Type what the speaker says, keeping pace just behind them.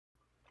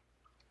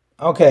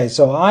Okay,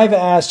 so I've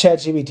asked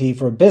ChatGPT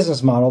for a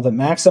business model that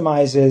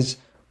maximizes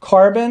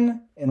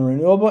carbon and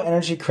renewable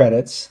energy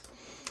credits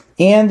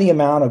and the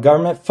amount of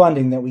government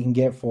funding that we can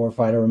get for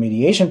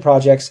phytoremediation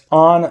projects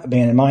on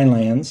abandoned mine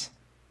lands.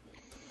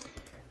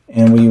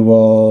 And we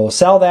will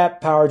sell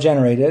that power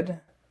generated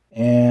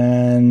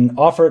and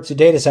offer it to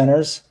data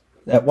centers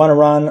that want to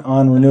run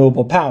on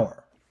renewable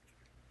power.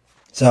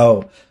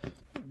 So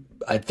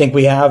I think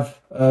we have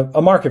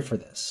a market for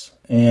this.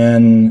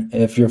 And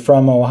if you're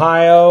from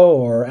Ohio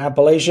or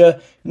Appalachia,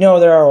 you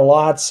know there are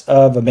lots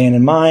of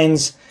abandoned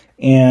mines,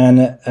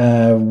 and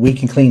we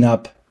can clean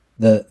up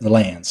the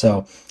land.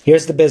 So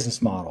here's the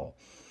business model.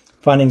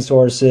 Funding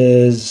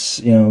sources,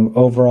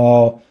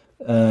 overall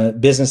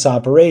business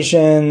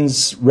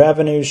operations,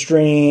 revenue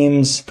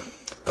streams,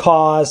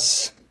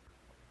 costs.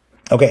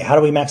 Okay, how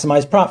do we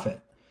maximize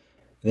profit?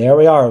 There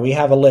we are. We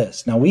have a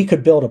list. Now, we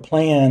could build a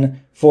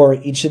plan for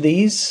each of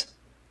these,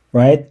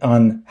 right,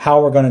 on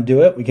how we're going to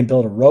do it. We can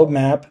build a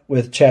roadmap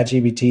with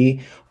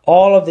ChatGPT.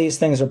 All of these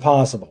things are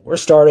possible. We're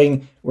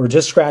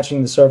just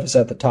scratching the surface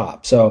at the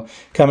top. So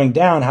coming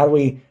down, how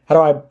do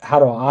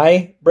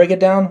I break it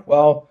down?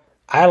 Well,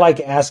 I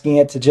like asking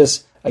it to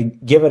just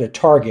give it a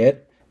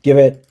target,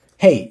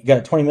 hey, you got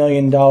a $20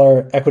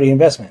 million equity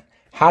investment.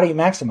 How do you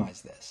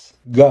maximize this?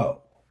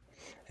 Go.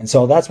 And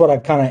so that's what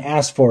I've kind of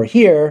asked for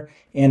here.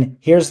 And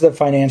here's the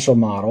financial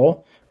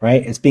model,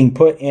 right? It's being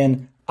put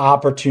in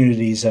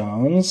opportunity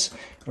zones,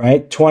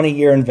 right?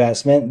 20-year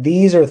investment.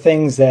 These are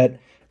things that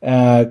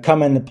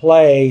come into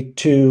play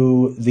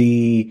to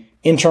the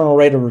internal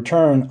rate of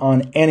return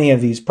on any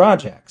of these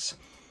projects.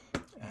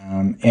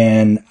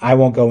 And I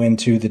won't go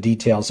into the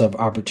details of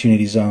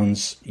opportunity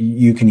zones.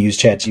 You can use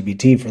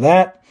ChatGPT for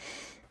that.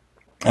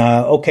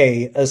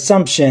 Okay,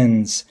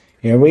 assumptions.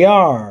 Here we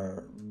are.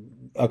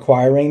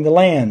 Acquiring the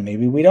land.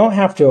 Maybe we don't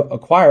have to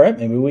acquire it.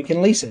 Maybe we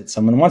can lease it.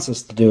 Someone wants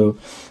us to do,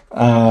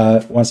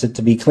 wants it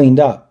to be cleaned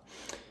up.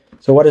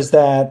 So what is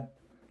that?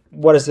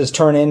 What does this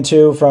turn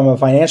into from a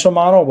financial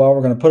model? Well,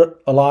 we're going to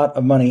put a lot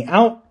of money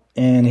out,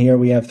 and here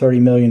we have 30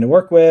 million to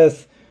work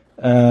with,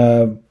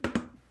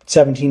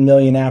 17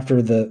 million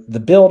after the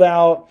build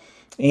out,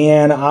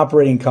 and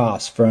operating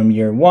costs from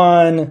year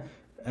one.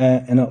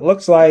 And it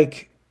looks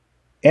like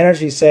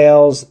energy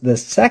sales the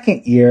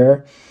second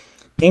year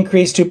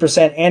increased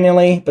 2%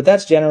 annually, but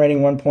that's generating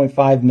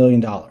 $1.5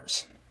 million.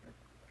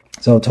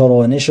 So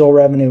total initial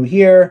revenue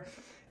here.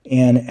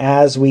 And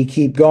as we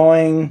keep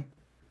going,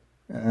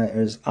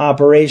 there's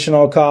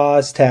operational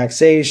costs,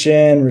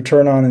 taxation,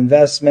 return on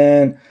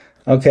investment.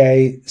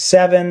 Okay,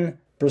 7%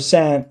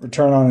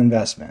 return on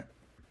investment.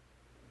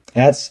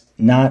 That's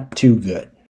not too good.